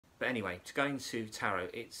anyway, to go into tarot,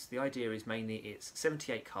 the idea is mainly it's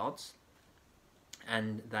 78 cards,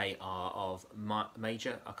 and they are of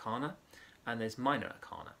major arcana, and there's minor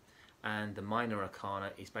arcana. And the minor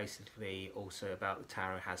arcana is basically also about the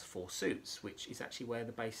tarot has 4 suits, which is actually where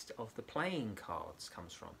the base of the playing cards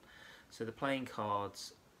comes from. So the playing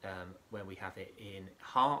cards, where we have it in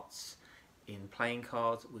hearts, in playing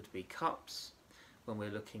cards would be cups. When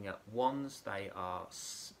we're looking at wands, they are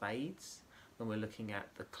spades. When we're looking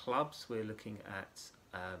at the clubs, we're looking at,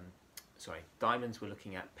 diamonds, we're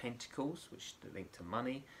looking at pentacles, which link to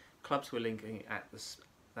money. Clubs, we're looking at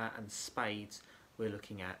that, and spades, we're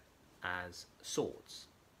looking at as swords.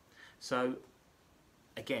 So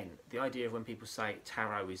again, the idea of when people say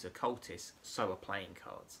tarot is occultist, so are playing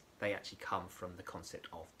cards. They actually come from the concept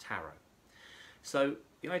of tarot. So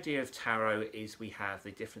the idea of tarot is we have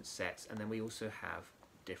the different sets, and then we also have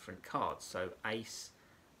different cards. So ace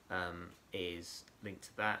is linked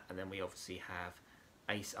to that, and then we obviously have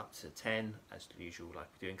ace up to 10 as usual, like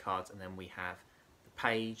we're doing cards, and then we have the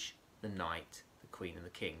page, the knight, the queen and the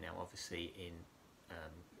king. Now obviously in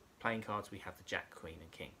playing cards we have the jack, queen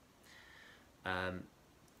and king,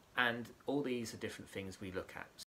 and all these are different things we look at.